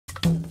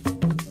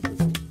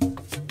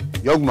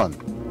Young man,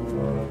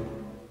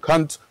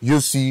 can't you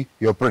see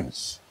your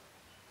prince?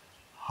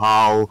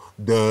 How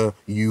dare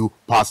you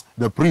pass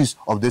the prince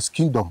of this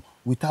kingdom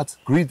without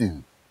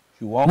greeting?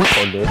 You want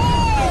for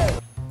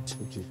them?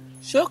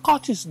 Sure,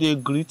 Curtis they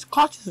greet.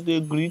 Curtis they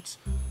greet.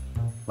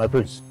 My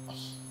prince.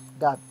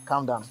 Dad,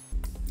 calm down.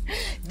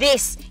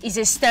 This is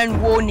a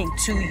stern warning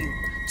to you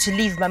to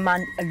leave my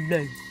man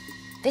alone.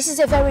 This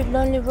is a very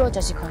lonely road,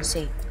 as you can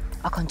see.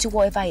 I can do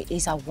whatever it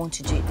is I want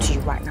to do to you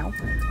right now.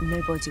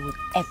 Nobody would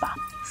ever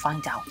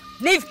find out.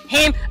 Leave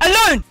him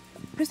alone!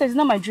 Priestess, it's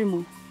not my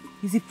dream.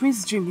 It's the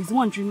prince's dream. He's the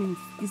one dreaming.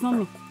 It's not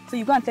me. So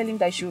you go and tell him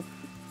that he should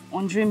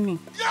undream me.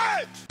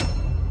 Yes!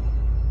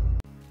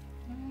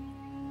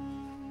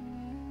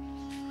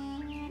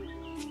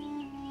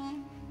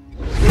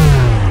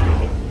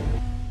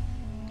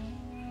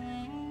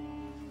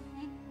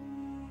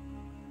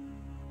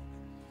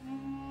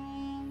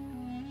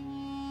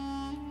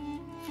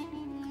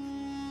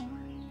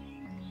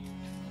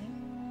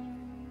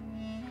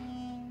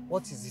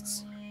 What is it?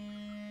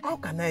 How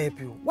can I help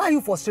you? Why are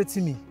you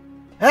frustrating me?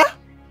 Huh?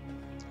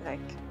 Look,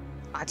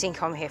 I didn't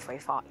come here for a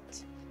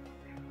fight.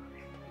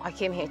 I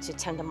came here to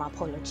tender my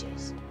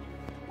apologies.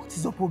 What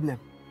is your problem?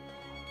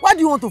 Why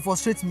do you want to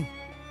frustrate me?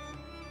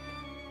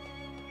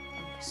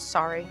 I'm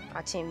sorry,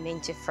 I didn't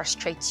mean to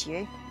frustrate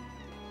you.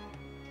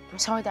 I'm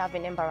sorry that I've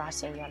been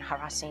embarrassing you and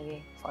harassing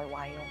you for a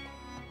while.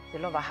 The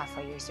love I have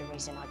for you is the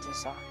reason I do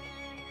so.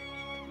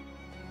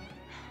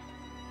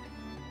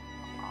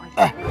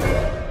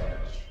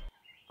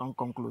 Don't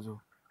come closer.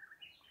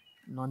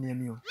 Not near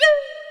me.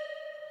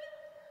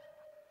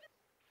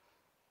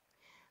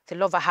 The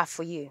love I have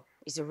for you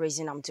is the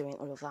reason I'm doing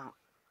all of that.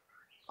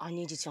 I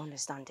need you to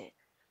understand it.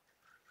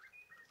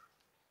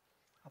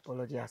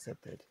 Apology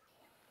accepted.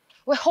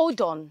 Well,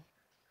 hold on.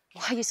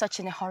 Why are you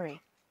such in a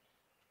hurry?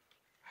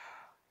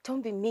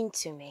 Don't be mean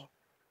to me.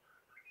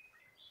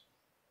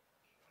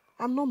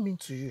 I'm not mean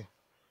to you.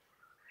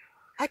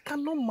 I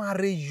cannot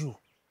marry you.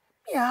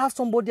 Me, I have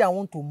somebody I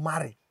want to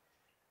marry.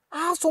 I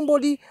have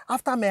somebody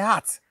after my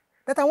heart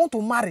that I want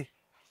to marry.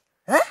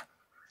 Eh?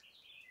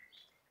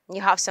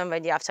 You have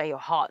somebody after your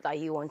heart that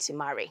you want to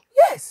marry?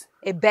 Yes.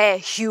 A bare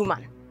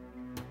human.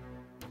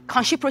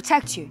 Can she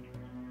protect you?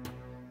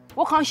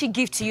 What can she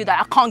give to you that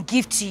I can't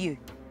give to you?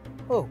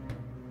 Oh.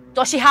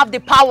 Does she have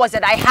the powers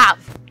that I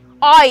have?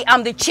 I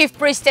am the chief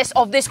priestess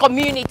of this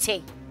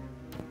community.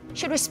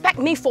 She respect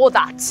me for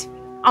that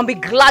and be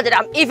glad that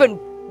I'm even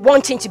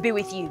wanting to be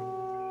with you.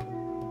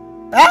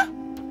 Huh?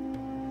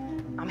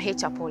 I'm here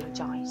to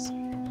apologize.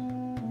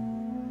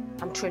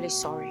 I'm truly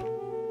sorry.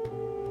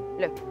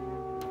 Look.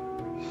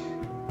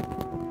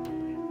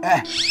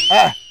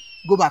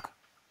 Go back.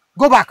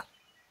 Go back.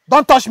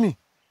 Don't touch me.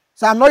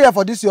 So I'm not here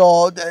for this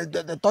your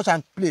the touch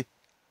and play.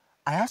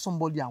 I have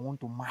somebody I want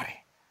to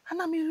marry.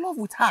 And I'm in love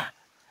with her.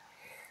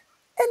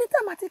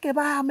 Anytime I think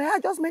about her, may I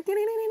just make...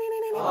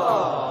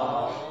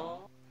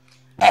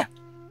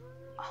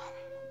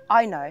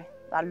 I know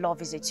that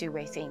love is a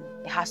two-way thing.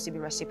 It has to be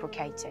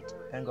reciprocated.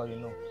 Thank God you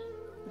know.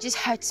 It just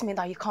hurts me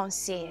that you can't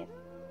see it.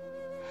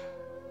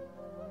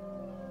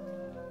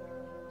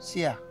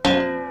 See her.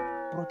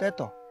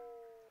 Protector.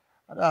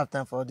 I don't have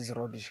time for all this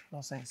rubbish.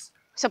 Nonsense.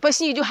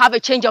 Supposing you do have a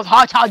change of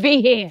heart, I'll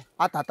be here.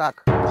 Heart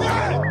attack.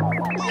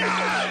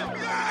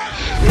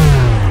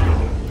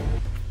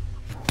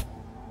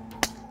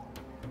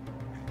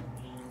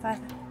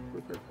 Father.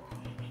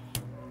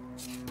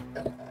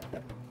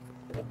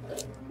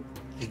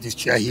 Is this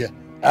chair here?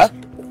 Huh?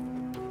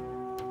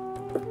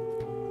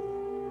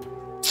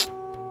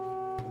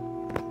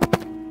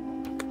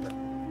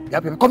 Yeah,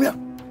 baby, come here.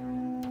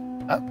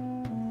 Huh?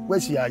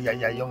 Where's your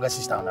younger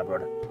sister and her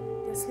brother?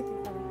 They're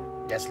sleeping, Father.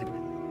 They're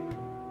sleeping.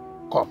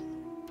 Come.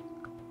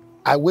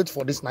 I wait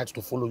for this night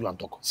to follow you and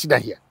talk. Sit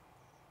down here.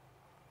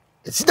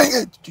 Sit down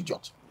here,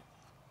 idiot.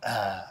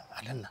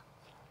 Adanna.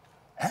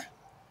 Huh?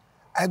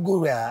 I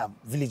go to a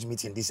village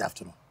meeting this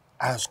afternoon.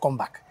 I have come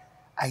back.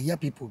 I hear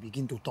people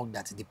begin to talk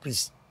that the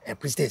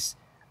priestess,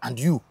 and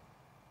you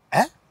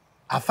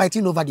are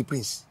fighting over the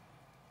prince.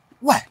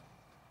 Why?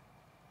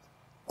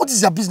 What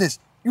is your business?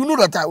 You know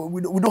that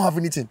we don't have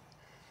anything.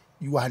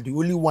 You are the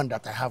only one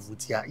that I have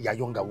with your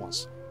younger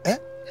ones. Eh?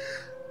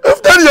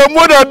 After your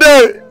mother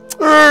died,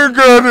 oh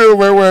God, oh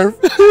my wife.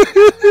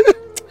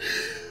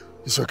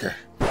 It's okay.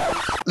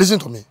 Listen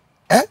to me.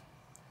 Eh?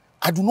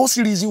 I do not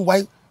see reason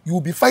why you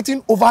will be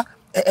fighting over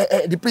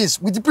the prince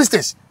with the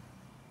priestess.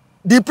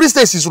 The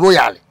priestess is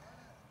royal.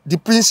 The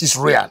prince is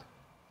royal.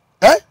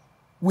 Eh?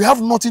 We have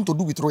nothing to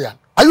do with royal.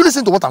 Are you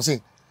listening to what I'm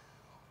saying?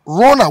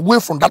 Run away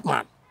from that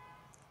man.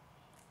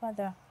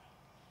 Father,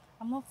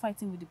 I'm not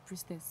fighting with the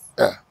priestess.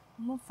 Yeah.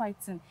 I'm not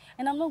fighting.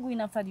 And I'm not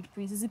going after the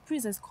prince. It's the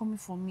prince that's coming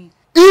for me.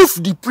 If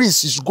the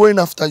prince is going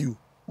after you,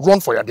 run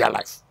for your dear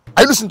life.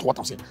 Are you listening to what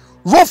I'm saying?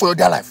 Run for your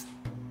dear life.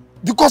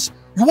 Because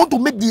you want to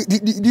make the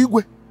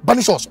Igwe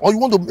banish us, or you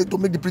want to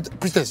make the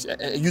priestess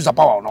use her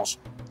power on us.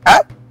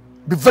 Eh?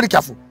 Be very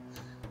careful.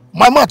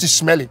 My mouth is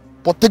smelling,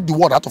 but take the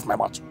word out of my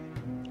mouth.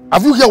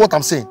 Have you heard what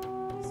I'm saying?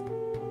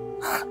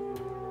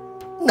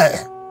 Nah,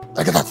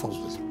 I get that from this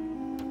place.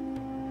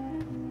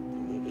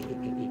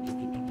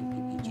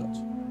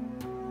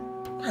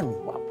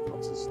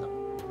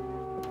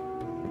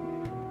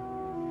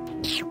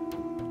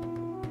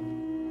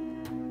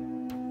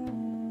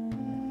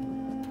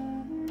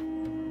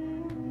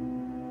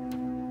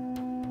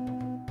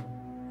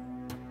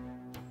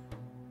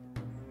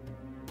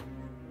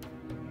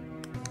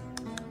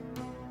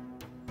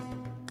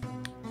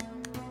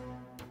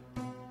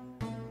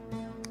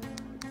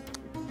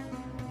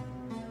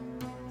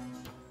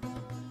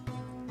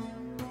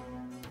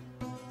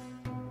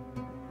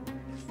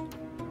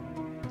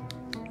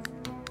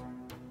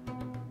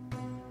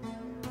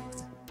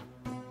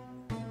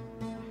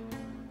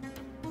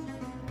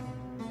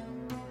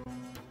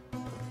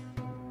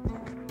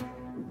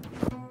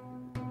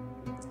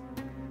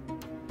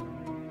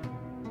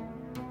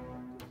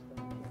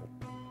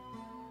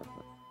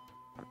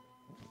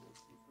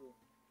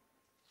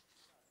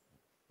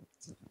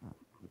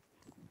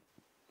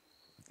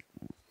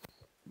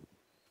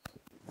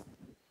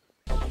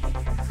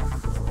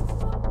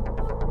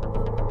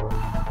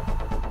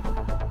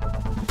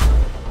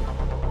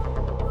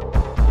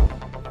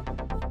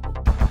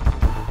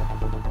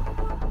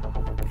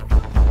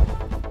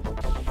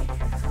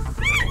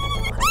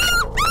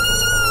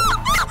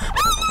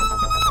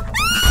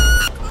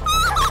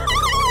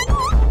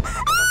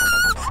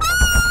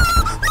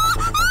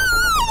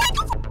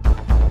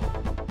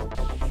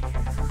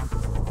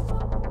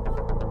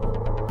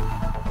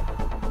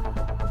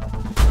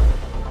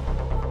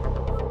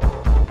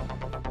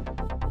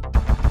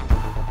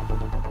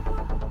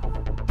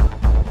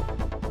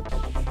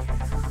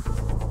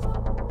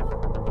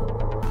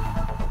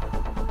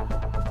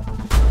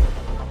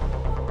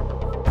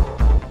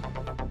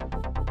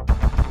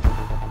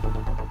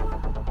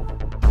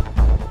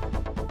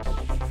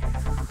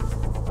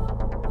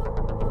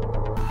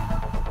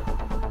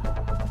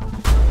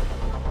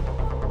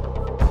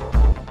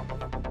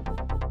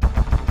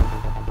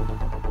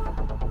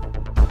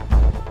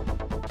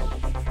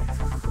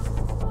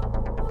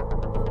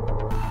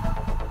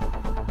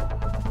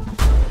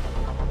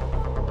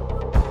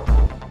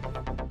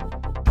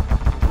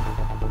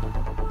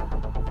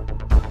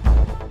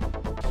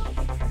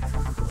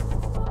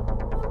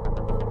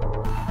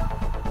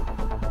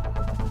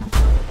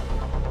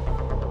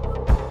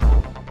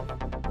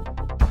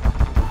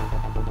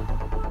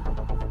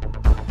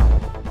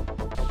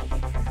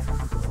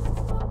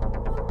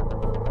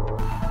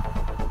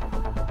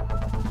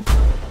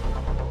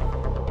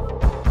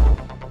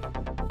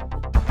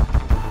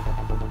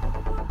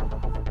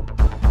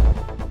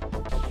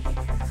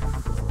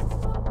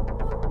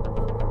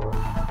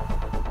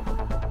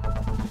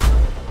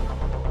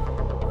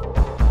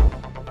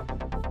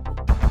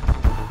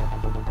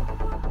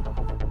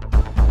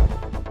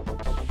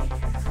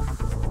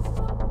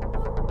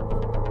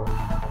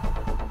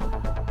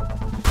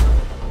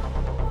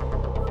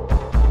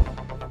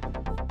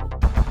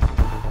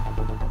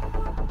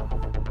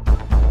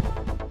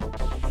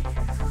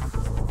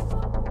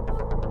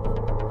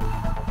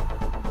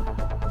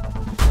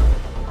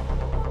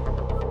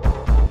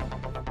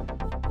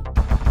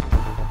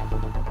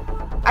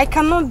 I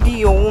cannot be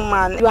your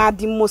woman. You are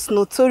the most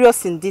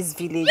notorious in this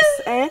village.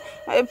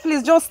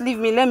 Please just leave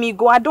me. Let me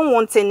go. I don't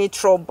want any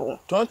trouble.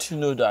 Don't you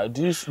know that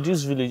this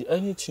village,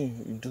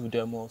 anything you do,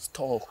 they must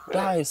talk.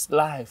 That is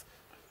life.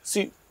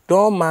 See,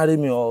 don't marry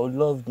me or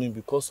love me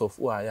because of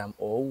who I am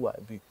or who I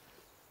be.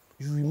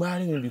 You will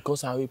marry me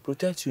because I will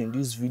protect you in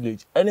this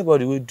village.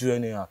 Anybody will do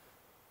anyhow.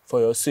 For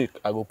your sake,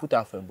 I go put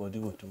out for your body.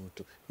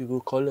 You go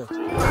collect.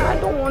 I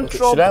don't want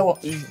trouble.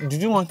 Did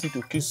you want me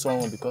to kiss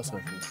someone because of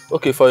you?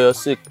 Okay, for your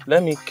sake,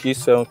 let me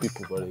kiss 7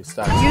 people for the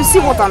start. You see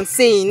what I'm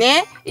saying,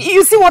 eh?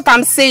 You see what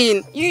I'm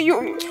saying?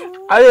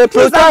 I will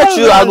protect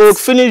you. I go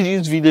finish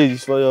this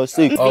village for your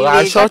sake.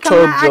 I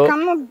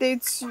cannot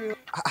date you.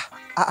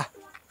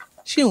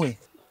 Chinwe.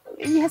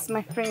 Yes,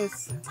 my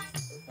friends.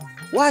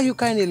 Why are you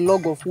carrying a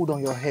log of wood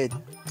on your head?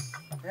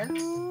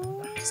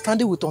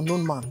 Standing with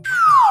unknown man.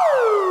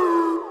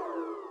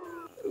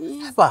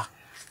 Ever.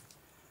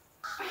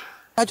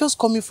 I just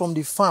coming from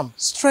the farm,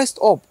 stressed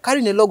up,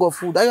 carrying a log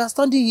of wood, and you are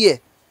standing here.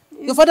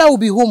 Your father will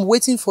be home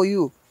waiting for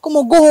you. Come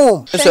on, go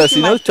home. Yes,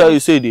 you know, tell you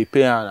say they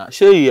pay Anna.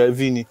 Show you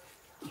Vini.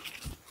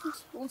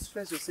 Don't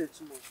stress yourself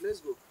too much.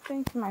 Let's go.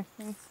 Thank you, my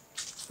friends.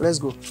 Let's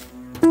go.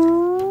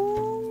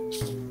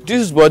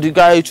 This body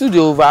guy, you too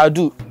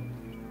overdo.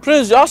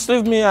 Prince, just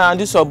leave me and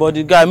this your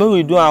body guy. Maybe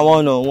we do a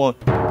one-on-one.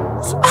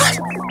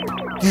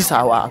 This is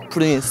our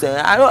prince.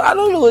 I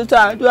don't know what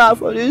I do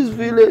for this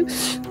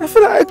village. I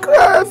feel like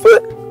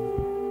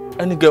crying.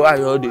 Any girl I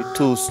heard they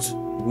toast,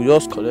 we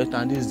just collect,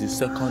 and this is the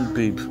second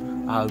babe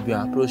I'll be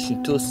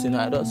approaching toasting.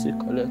 I don't see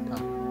collect.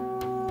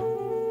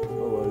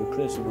 Don't worry,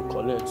 Prince will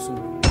collect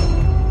soon.